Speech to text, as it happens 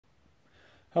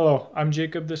Hello, I'm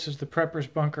Jacob. This is the Prepper's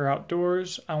Bunker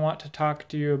Outdoors. I want to talk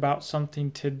to you about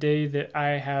something today that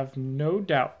I have no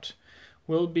doubt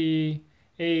will be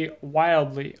a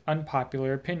wildly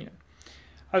unpopular opinion.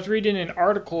 I was reading an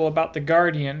article about The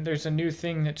Guardian. There's a new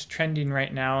thing that's trending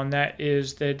right now, and that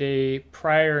is that a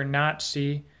prior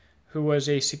Nazi who was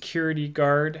a security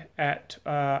guard at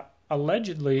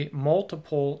allegedly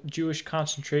multiple Jewish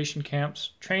concentration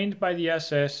camps, trained by the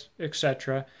SS,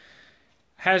 etc.,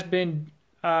 has been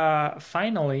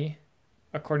finally,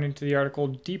 according to the article,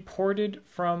 deported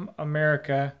from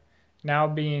America, now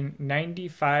being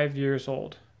 95 years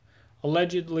old.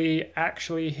 Allegedly,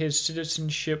 actually, his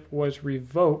citizenship was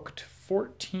revoked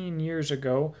 14 years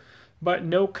ago, but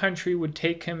no country would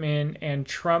take him in, and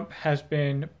Trump has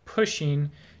been pushing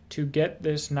to get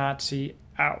this Nazi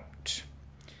out.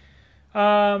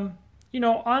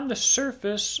 On the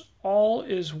surface, all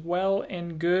is well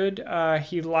and good.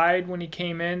 He lied when he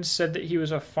came in, said that he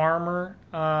was a farmer.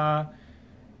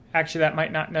 Actually, that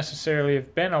might not necessarily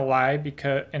have been a lie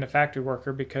and a factory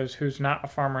worker, because who's not a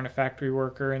farmer and a factory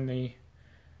worker in the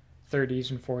 30s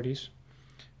and 40s?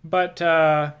 But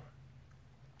I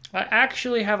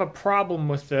actually have a problem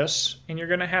with this, and you're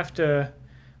going to have to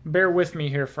bear with me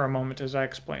here for a moment as I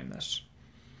explain this.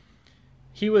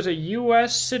 He was a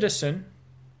U.S. citizen.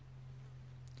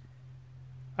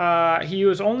 He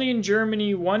was only in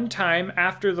Germany one time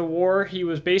after the war. He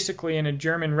was basically in a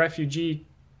German refugee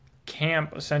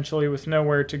camp, essentially, with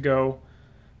nowhere to go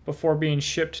before being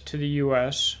shipped to the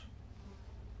U.S.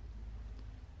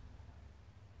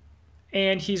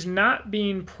 And he's not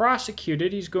being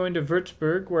prosecuted. He's going to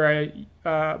Würzburg,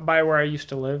 by where I used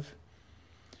to live.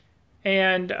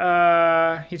 And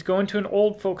he's going to an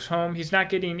old folks' home. He's not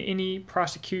getting any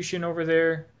prosecution over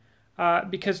there.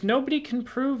 Because nobody can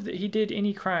prove that he did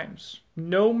any crimes.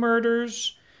 No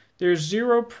murders. There's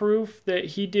zero proof that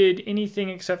he did anything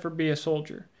except for be a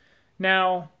soldier.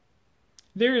 Now,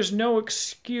 there is no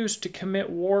excuse to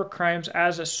commit war crimes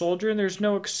as a soldier, and there's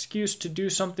no excuse to do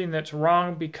something that's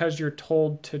wrong because you're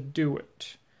told to do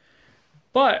it.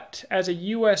 But as a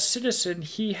U.S. citizen,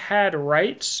 he had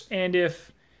rights, and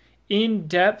if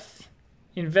in-depth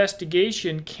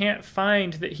investigation can't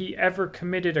find that he ever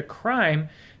committed a crime,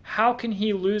 how can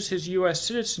he lose his U.S.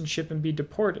 citizenship and be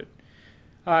deported?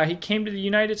 He came to the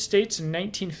United States in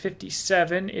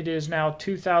 1957. It is now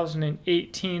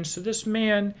 2018. So this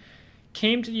man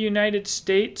came to the United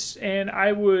States, and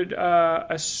I would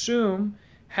assume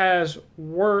has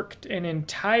worked an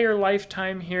entire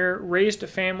lifetime here, raised a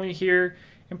family here,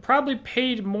 and probably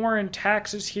paid more in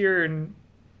taxes here and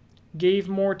gave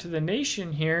more to the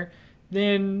nation here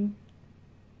than,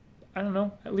 I don't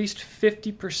know, at least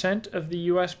 50% of the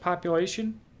U.S.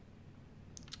 population.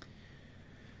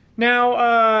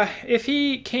 Now, if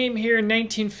he came here in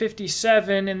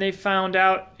 1957 and they found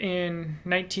out in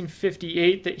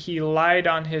 1958 that he lied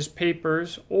on his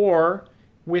papers or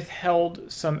withheld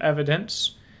some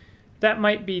evidence, that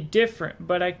might be different.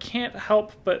 But I can't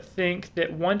help but think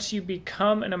that once you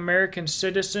become an American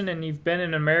citizen, and you've been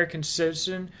an American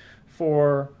citizen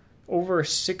for over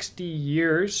 60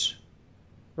 years,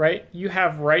 right? You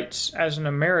have rights as an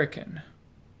American,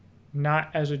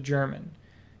 not as a German.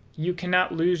 You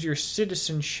cannot lose your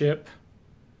citizenship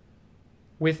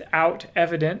without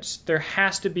evidence. There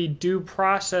has to be due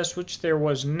process, which there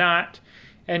was not.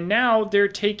 And now they're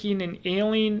taking an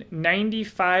alien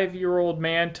 95-year-old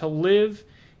man to live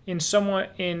in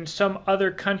some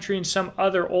other country, in some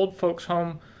other old folks'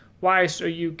 home. Why? So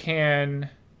you can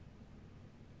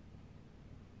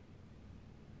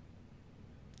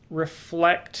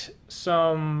reflect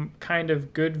some kind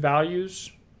of good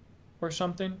values or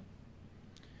something.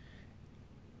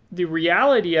 The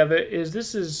reality of it is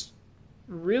this is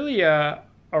really a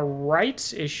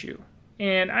rights issue.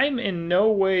 And I'm in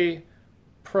no way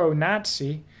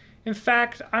pro-Nazi. In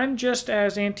fact, I'm just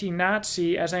as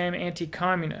anti-Nazi as I am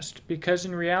anti-communist, because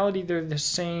in reality they're the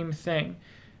same thing.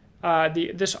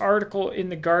 This article in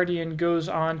The Guardian goes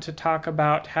on to talk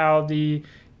about how the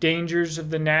dangers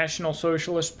of the National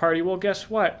Socialist Party. Well,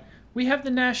 guess what? We have the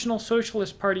National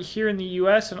Socialist Party here in the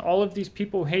U.S., and all of these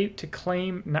people who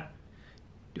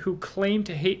claim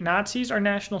to hate Nazis are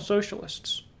National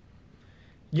Socialists.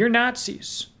 You're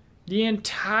Nazis. The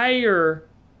entire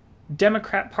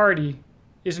Democrat Party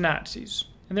is Nazis.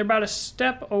 And they're about a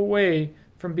step away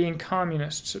from being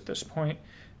communists at this point.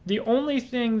 The only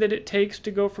thing that it takes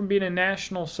to go from being a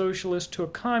National Socialist to a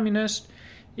communist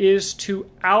is to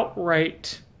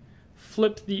outright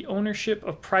flip the ownership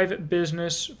of private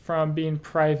business from being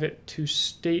private to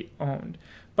state-owned.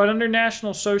 But under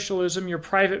National Socialism, your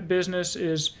private business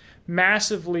is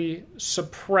massively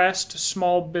suppressed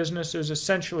small businesses,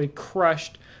 essentially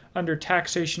crushed under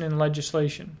taxation and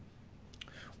legislation.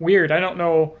 Weird. I don't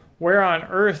know where on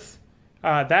earth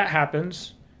that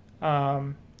happens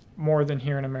more than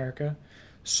here in America.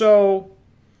 So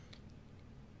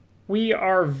we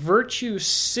are virtue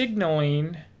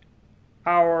signaling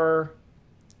our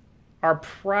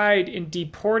pride in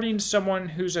deporting someone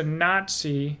who's a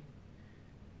Nazi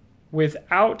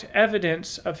without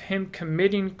evidence of him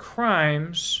committing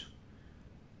crimes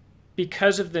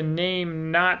because of the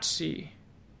name Nazi.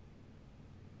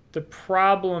 The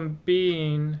problem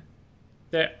being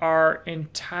that our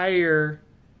entire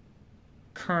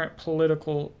current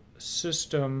political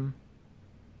system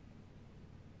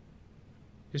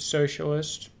is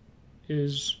socialist,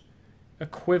 is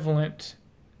equivalent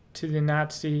to the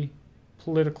Nazi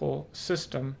political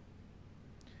system.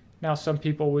 Now, some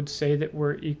people would say that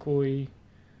we're equally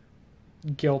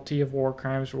guilty of war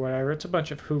crimes or whatever. It's a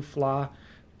bunch of hoofla.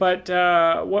 But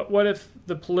what if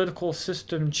the political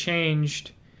system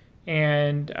changed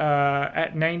and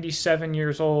at 97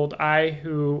 years old, I,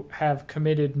 who have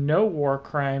committed no war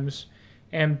crimes,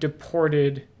 am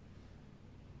deported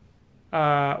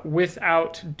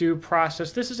without due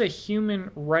process? This is a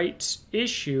human rights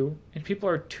issue, and people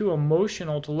are too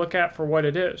emotional to look at for what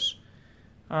it is.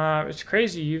 It's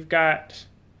crazy. You've got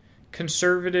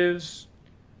conservatives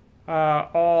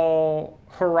all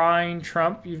hurrahing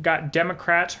Trump. You've got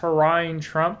Democrats hurrahing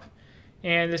Trump.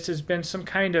 And this has been some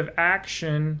kind of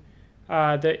action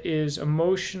that is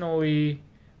emotionally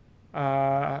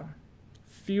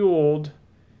fueled,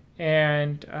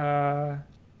 and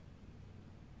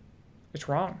it's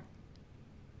wrong.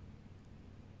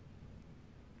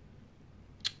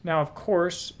 Now, of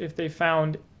course, if they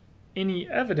found any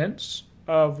evidence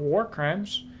of war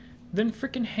crimes, then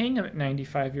freaking hang him at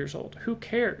 95 years old. Who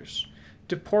cares?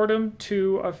 Deport him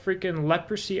to a freaking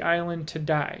leprosy island to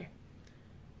die.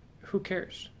 Who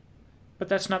cares? But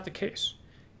that's not the case.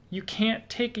 You can't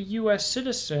take a U.S.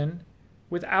 citizen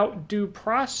without due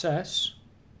process.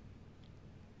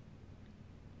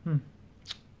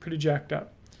 Pretty jacked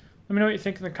up. Let me know what you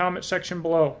think in the comment section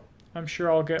below. I'm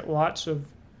sure I'll get lots of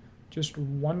just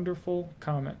wonderful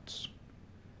comments.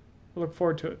 I look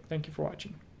forward to it. Thank you for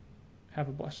watching. Have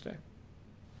a blessed day.